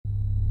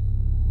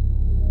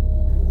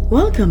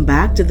Welcome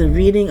back to the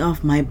reading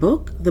of my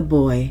book, The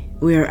Boy.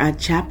 We are at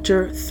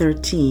chapter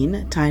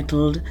 13,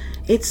 titled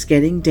It's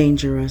Getting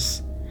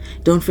Dangerous.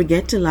 Don't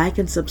forget to like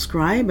and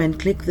subscribe and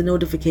click the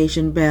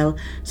notification bell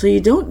so you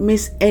don't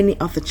miss any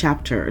of the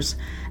chapters.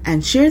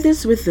 And share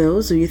this with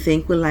those who you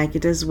think will like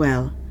it as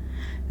well.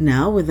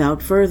 Now,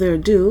 without further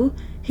ado,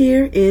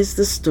 here is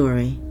the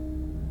story.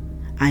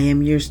 I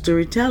am your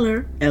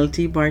storyteller,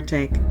 L.T.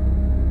 Bartek.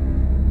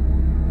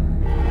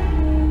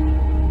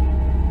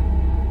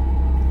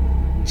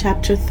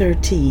 Chapter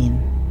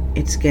 13.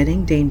 It's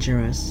Getting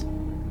Dangerous.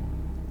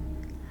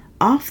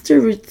 After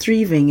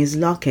retrieving his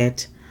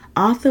locket,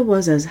 Arthur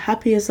was as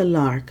happy as a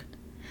lark.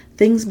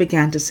 Things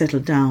began to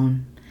settle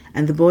down,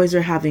 and the boys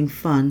were having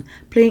fun,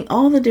 playing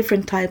all the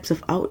different types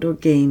of outdoor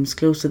games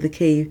close to the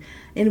cave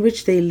in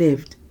which they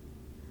lived.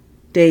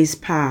 Days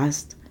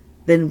passed,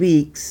 then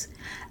weeks,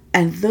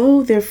 and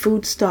though their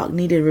food stock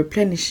needed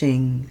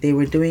replenishing, they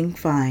were doing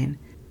fine.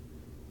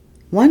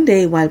 One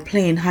day, while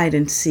playing hide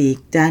and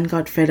seek, Dan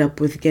got fed up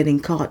with getting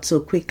caught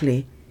so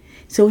quickly,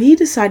 so he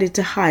decided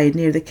to hide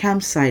near the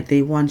campsite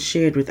they once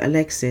shared with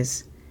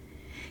Alexis.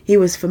 He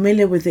was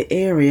familiar with the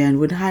area and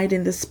would hide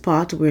in the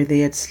spot where they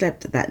had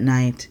slept that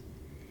night.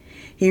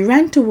 He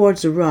ran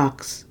towards the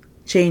rocks,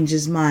 changed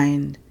his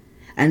mind,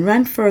 and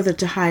ran further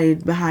to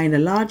hide behind a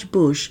large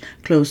bush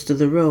close to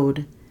the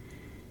road.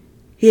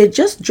 He had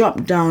just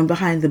dropped down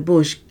behind the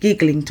bush,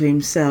 giggling to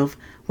himself,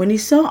 when he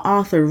saw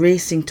Arthur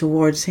racing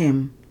towards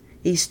him.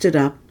 He stood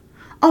up.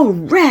 "Oh,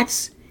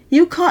 rats!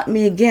 You caught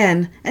me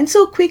again, and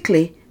so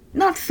quickly.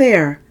 Not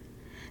fair."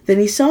 Then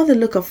he saw the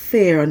look of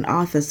fear on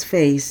Arthur's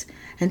face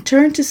and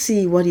turned to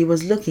see what he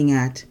was looking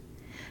at.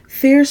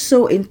 Fear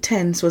so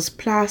intense was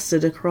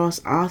plastered across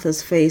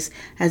Arthur's face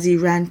as he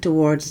ran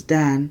towards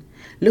Dan,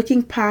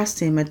 looking past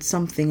him at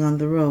something on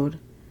the road.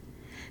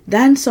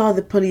 Dan saw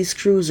the police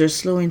cruiser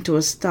slowing to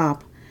a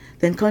stop,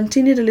 then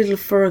continued a little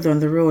further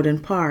on the road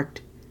and parked.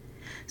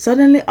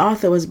 Suddenly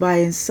Arthur was by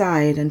his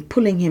side and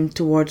pulling him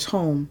towards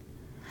home.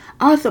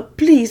 "Arthur,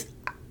 please,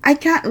 I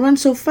can't run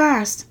so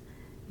fast,"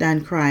 Dan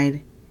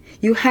cried.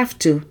 "You have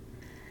to.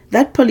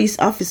 That police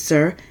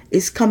officer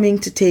is coming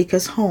to take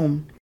us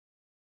home."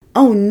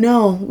 "Oh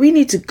no, we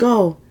need to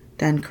go,"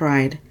 Dan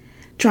cried,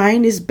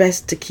 trying his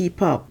best to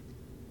keep up.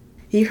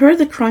 He heard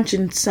the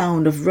crunching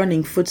sound of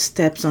running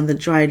footsteps on the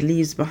dried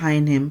leaves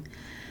behind him.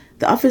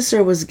 The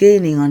officer was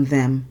gaining on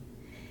them.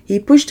 He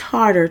pushed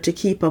harder to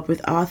keep up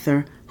with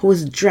Arthur, who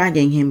was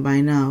dragging him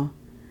by now,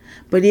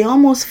 but he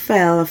almost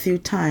fell a few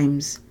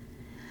times.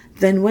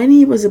 Then when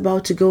he was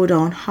about to go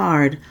down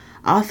hard,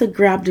 Arthur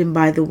grabbed him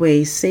by the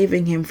waist,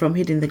 saving him from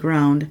hitting the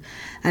ground,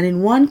 and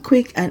in one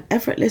quick and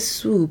effortless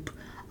swoop,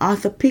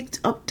 Arthur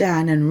picked up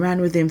Dan and ran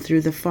with him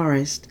through the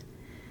forest.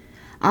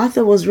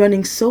 Arthur was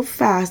running so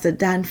fast that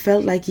Dan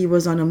felt like he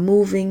was on a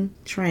moving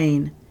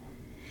train.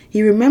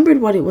 He remembered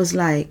what it was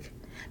like,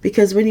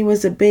 because when he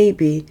was a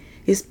baby,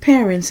 his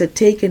parents had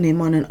taken him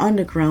on an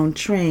underground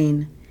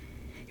train.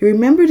 He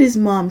remembered his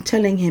mom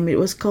telling him it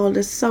was called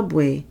a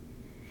subway.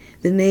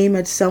 The name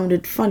had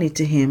sounded funny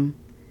to him.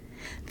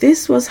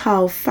 This was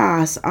how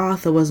fast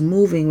Arthur was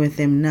moving with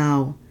him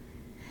now.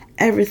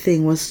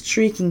 Everything was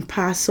streaking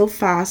past so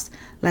fast,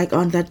 like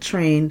on that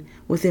train,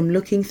 with him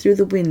looking through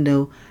the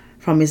window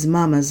from his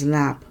mama's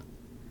lap.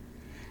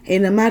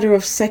 In a matter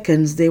of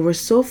seconds, they were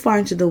so far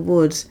into the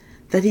woods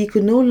that he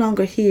could no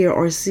longer hear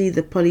or see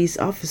the police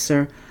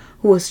officer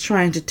who was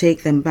trying to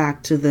take them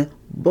back to the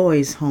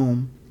boys'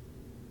 home.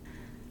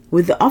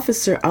 With the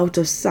officer out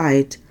of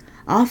sight,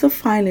 Arthur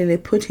finally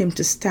put him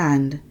to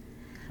stand.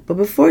 But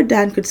before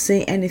Dan could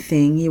say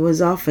anything, he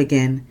was off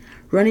again,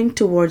 running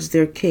towards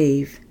their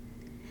cave.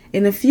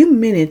 In a few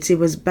minutes he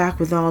was back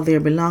with all their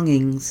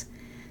belongings.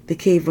 The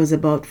cave was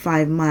about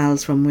 5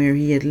 miles from where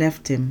he had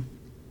left him.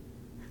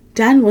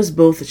 Dan was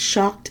both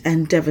shocked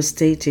and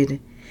devastated.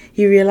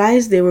 He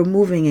realized they were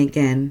moving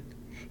again.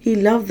 He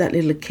loved that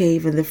little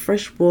cave and the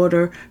fresh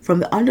water from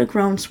the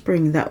underground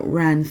spring that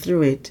ran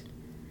through it.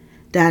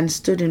 Dan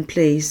stood in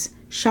place,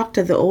 shocked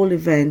at the whole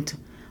event,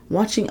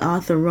 watching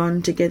Arthur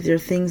run to get their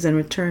things and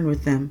return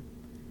with them.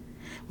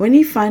 When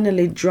he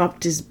finally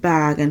dropped his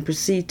bag and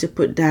proceeded to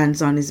put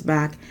Dan's on his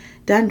back,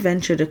 Dan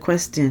ventured a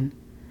question.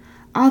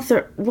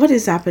 "Arthur, what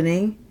is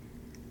happening?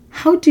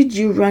 How did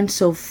you run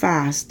so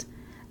fast?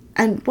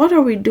 And what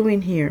are we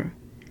doing here?"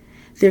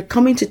 "They're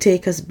coming to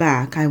take us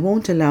back. I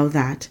won't allow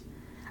that.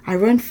 I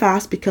run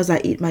fast because I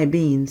eat my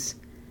beans."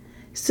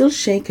 Still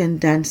shaken,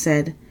 Dan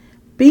said,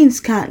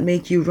 "Beans can't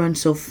make you run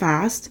so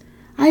fast.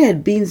 I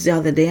had beans the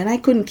other day and I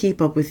couldn't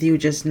keep up with you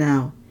just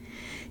now.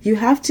 You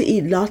have to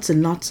eat lots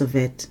and lots of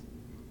it."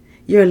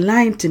 "You're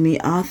lying to me,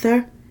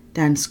 Arthur,"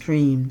 Dan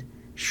screamed,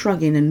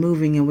 shrugging and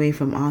moving away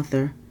from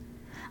Arthur.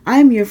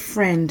 "I'm your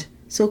friend,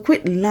 so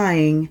quit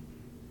lying.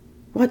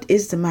 What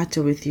is the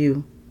matter with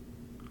you?"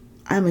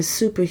 "I'm a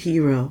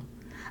superhero.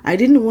 I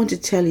didn't want to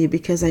tell you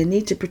because I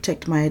need to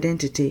protect my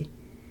identity."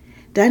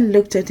 Dan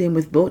looked at him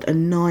with both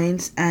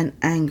annoyance and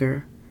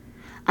anger.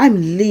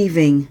 "I'm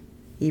leaving,"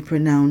 he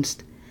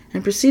pronounced,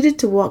 and proceeded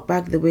to walk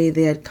back the way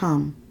they had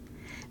come.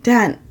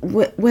 "Dan,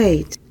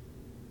 wait."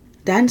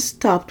 Dan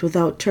stopped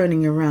without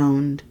turning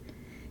around.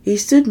 He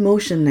stood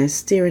motionless,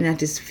 staring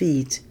at his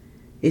feet,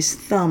 his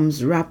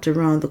thumbs wrapped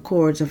around the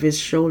cords of his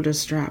shoulder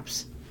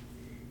straps.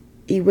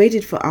 He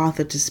waited for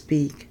Arthur to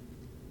speak.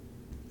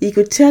 He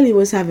could tell he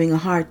was having a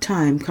hard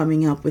time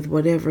coming up with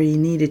whatever he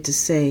needed to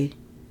say.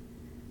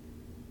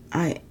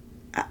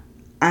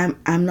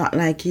 I'm not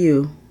like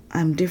you.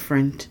 I'm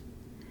different.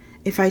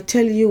 If I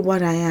tell you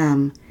what I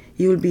am,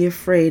 you will be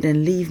afraid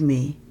and leave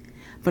me.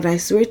 But I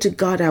swear to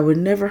God I will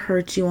never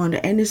hurt you under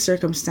any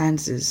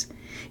circumstances.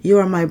 You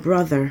are my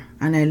brother,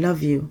 and I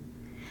love you.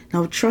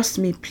 Now trust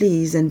me,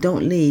 please, and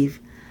don't leave.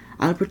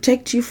 I'll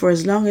protect you for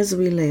as long as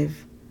we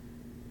live.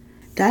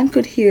 Dan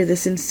could hear the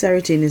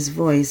sincerity in his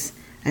voice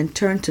and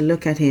turned to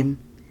look at him.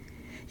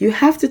 You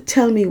have to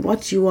tell me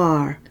what you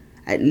are,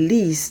 at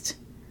least.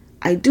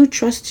 I do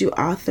trust you,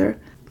 Arthur,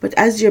 but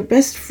as your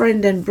best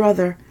friend and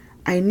brother,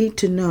 I need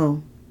to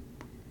know.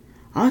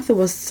 Arthur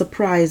was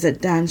surprised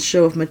at Dan's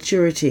show of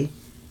maturity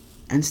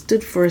and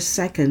stood for a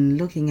second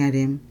looking at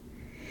him.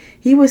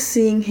 He was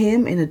seeing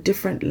him in a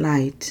different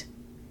light.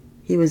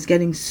 He was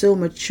getting so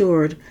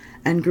matured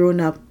and grown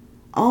up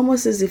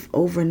almost as if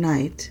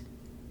overnight.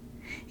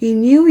 He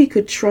knew he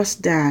could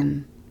trust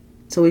Dan,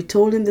 so he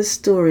told him the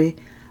story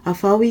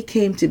of how he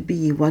came to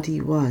be what he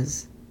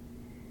was.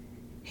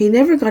 He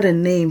never got a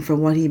name for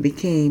what he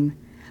became,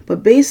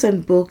 but based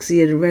on books he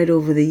had read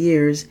over the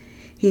years,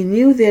 he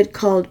knew they had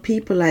called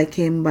people like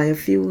him by a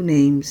few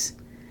names: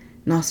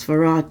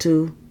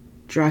 Nosferatu,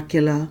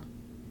 Dracula,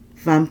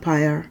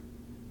 vampire,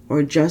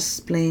 or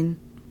just plain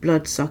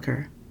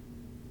bloodsucker.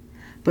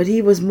 But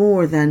he was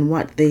more than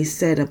what they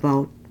said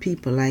about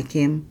people like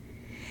him.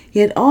 He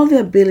had all the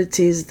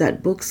abilities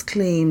that books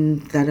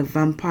claimed that a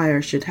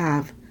vampire should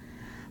have,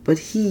 but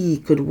he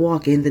could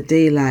walk in the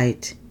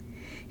daylight.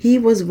 He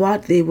was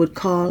what they would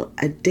call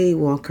a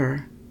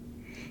daywalker.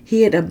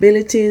 He had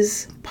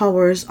abilities,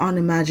 powers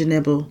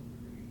unimaginable.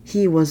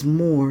 He was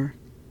more.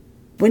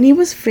 When he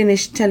was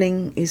finished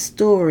telling his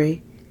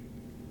story,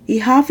 he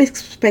half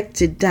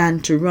expected Dan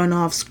to run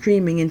off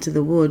screaming into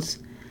the woods,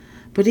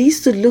 but he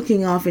stood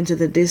looking off into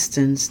the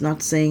distance,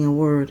 not saying a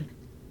word.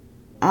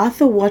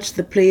 Arthur watched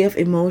the play of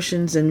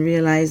emotions and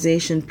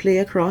realization play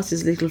across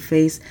his little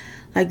face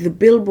like the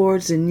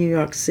billboards in New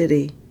York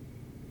City.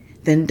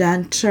 Then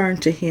Dan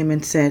turned to him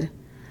and said,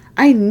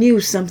 I knew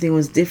something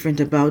was different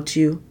about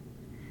you.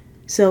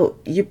 So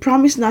you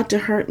promise not to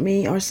hurt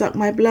me or suck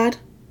my blood?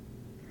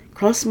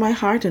 Cross my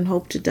heart and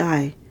hope to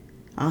die,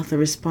 Arthur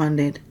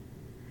responded.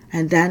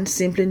 And Dan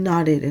simply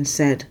nodded and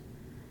said,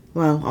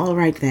 Well, all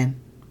right then.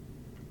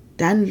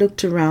 Dan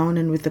looked around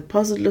and with a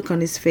puzzled look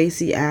on his face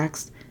he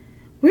asked,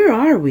 Where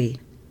are we?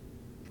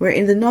 We're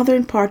in the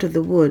northern part of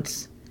the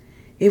woods.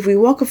 If we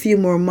walk a few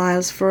more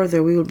miles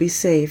further we will be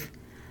safe.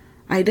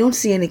 I don't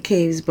see any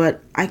caves,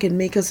 but I can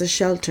make us a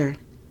shelter.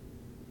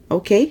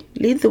 Okay,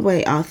 lead the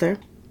way, Arthur.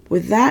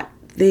 With that,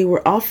 they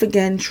were off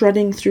again,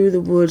 trotting through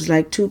the woods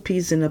like two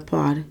peas in a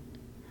pod.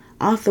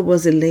 Arthur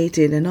was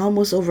elated and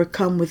almost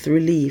overcome with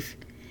relief.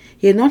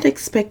 He had not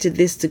expected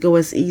this to go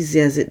as easy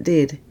as it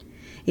did.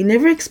 He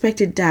never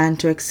expected Dan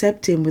to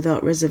accept him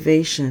without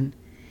reservation.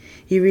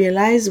 He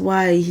realized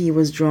why he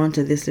was drawn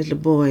to this little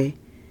boy.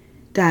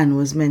 Dan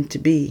was meant to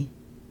be.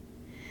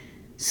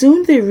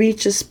 Soon they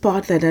reached a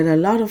spot that had a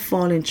lot of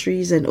fallen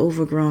trees and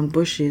overgrown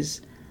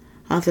bushes.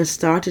 Arthur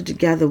started to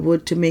gather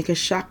wood to make a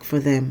shack for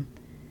them.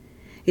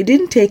 It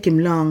didn't take him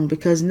long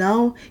because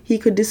now he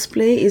could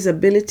display his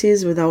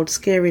abilities without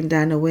scaring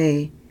Dan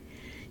away.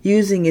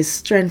 Using his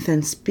strength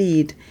and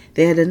speed,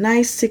 they had a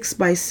nice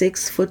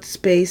 6x6 foot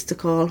space to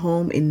call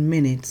home in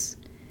minutes.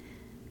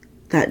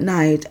 That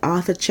night,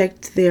 Arthur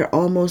checked their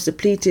almost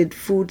depleted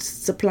food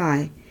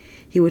supply.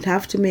 He would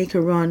have to make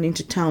a run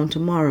into town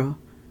tomorrow,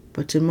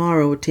 but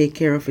tomorrow would take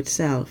care of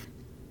itself.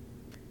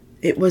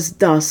 It was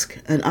dusk,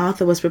 and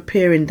Arthur was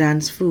preparing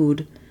Dan's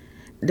food.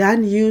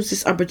 Dan used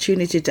this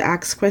opportunity to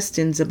ask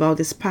questions about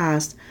his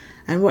past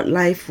and what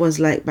life was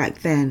like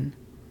back then.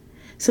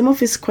 Some of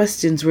his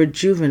questions were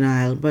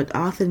juvenile, but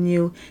Arthur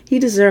knew he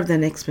deserved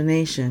an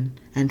explanation,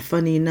 and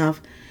funny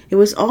enough, it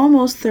was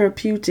almost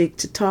therapeutic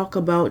to talk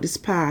about his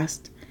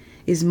past,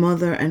 his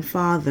mother and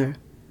father,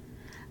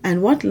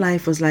 and what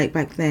life was like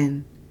back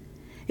then.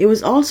 It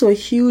was also a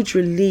huge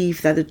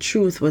relief that the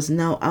truth was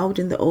now out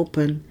in the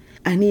open,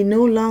 and he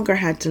no longer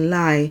had to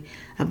lie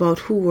about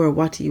who or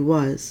what he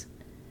was.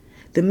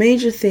 The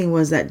major thing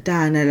was that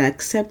Dan had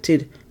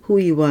accepted who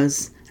he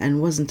was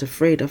and wasn't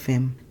afraid of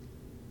him.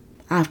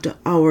 After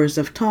hours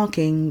of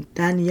talking,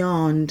 Dan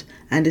yawned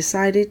and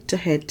decided to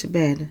head to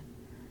bed.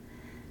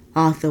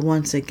 Arthur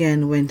once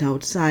again went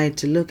outside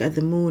to look at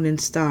the moon and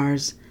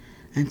stars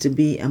and to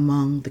be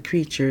among the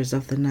creatures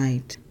of the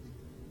night.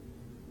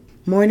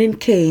 Morning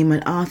came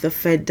and Arthur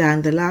fed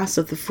Dan the last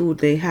of the food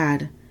they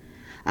had.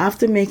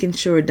 After making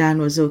sure Dan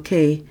was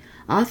okay,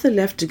 Arthur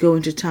left to go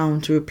into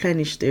town to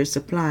replenish their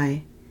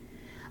supply.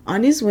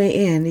 On his way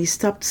in, he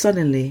stopped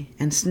suddenly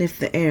and sniffed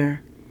the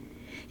air.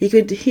 He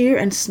could hear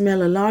and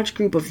smell a large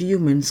group of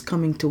humans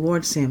coming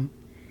towards him.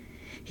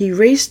 He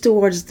raced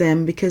towards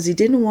them because he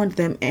didn't want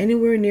them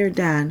anywhere near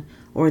Dan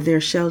or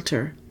their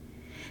shelter.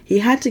 He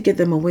had to get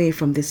them away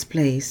from this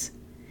place.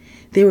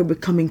 They were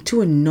becoming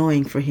too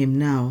annoying for him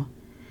now.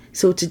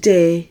 So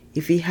today,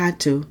 if he had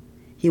to,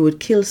 he would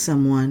kill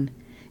someone,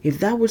 if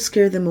that would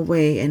scare them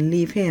away and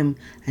leave him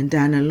and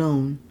Dan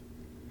alone.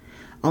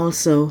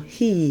 Also,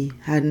 he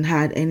hadn't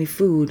had any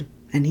food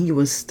and he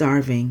was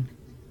starving.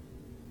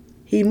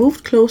 He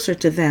moved closer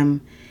to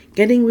them,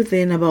 getting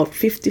within about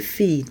 50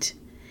 feet.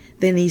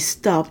 Then he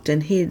stopped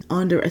and hid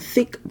under a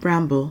thick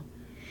bramble.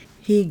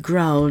 He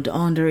growled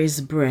under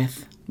his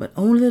breath, but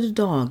only the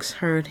dogs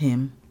heard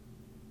him.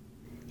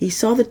 He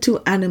saw the two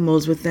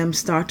animals with them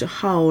start to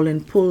howl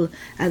and pull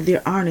at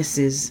their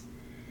harnesses.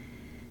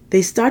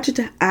 They started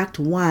to act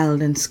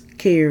wild and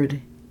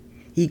scared.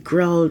 He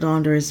growled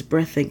under his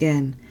breath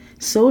again,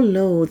 so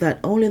low that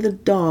only the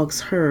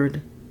dogs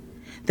heard.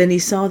 Then he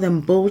saw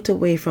them bolt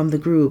away from the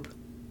group.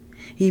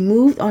 He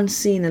moved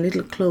unseen a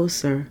little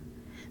closer.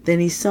 Then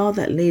he saw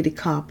that lady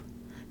cop,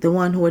 the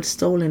one who had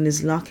stolen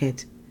his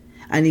locket,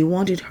 and he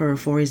wanted her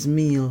for his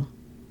meal.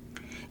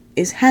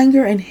 His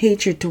anger and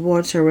hatred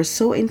towards her was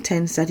so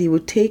intense that he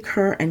would take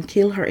her and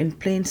kill her in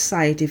plain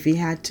sight if he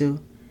had to.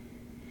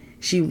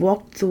 She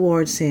walked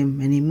towards him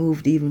and he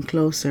moved even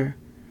closer,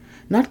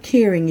 not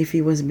caring if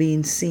he was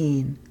being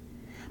seen.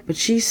 But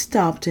she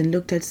stopped and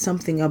looked at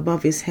something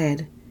above his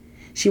head.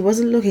 She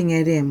wasn't looking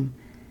at him,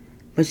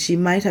 but she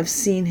might have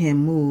seen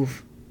him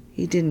move.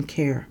 He didn't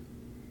care.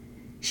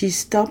 She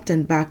stopped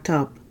and backed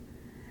up,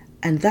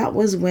 and that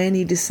was when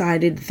he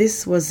decided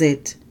this was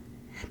it.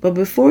 But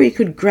before he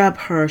could grab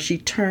her, she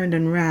turned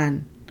and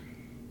ran.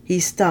 He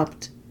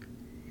stopped.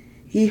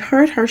 He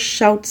heard her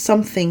shout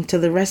something to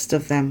the rest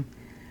of them,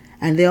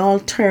 and they all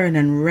turned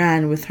and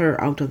ran with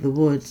her out of the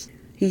woods.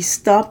 He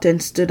stopped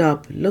and stood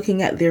up,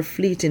 looking at their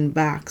fleeting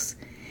backs.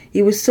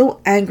 He was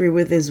so angry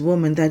with his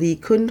woman that he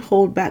couldn't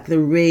hold back the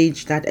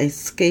rage that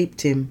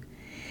escaped him.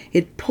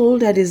 It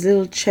pulled at his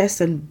little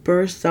chest and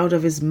burst out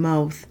of his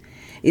mouth.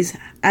 His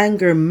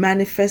anger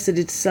manifested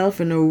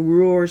itself in a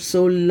roar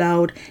so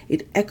loud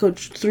it echoed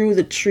through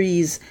the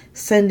trees,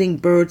 sending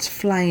birds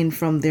flying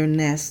from their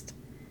nest.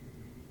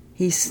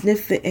 He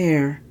sniffed the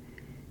air.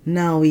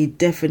 Now he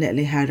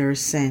definitely had her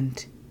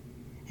scent,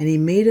 and he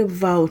made a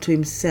vow to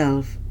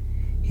himself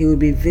he would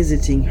be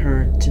visiting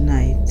her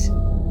tonight.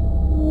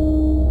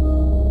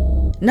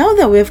 Now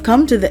that we have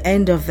come to the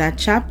end of that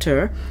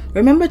chapter,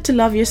 remember to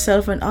love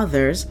yourself and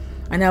others,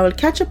 and I will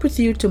catch up with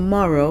you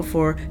tomorrow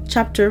for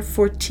chapter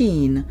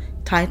 14,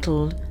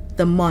 titled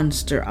The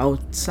Monster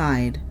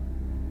Outside.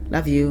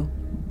 Love you.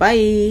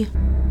 Bye.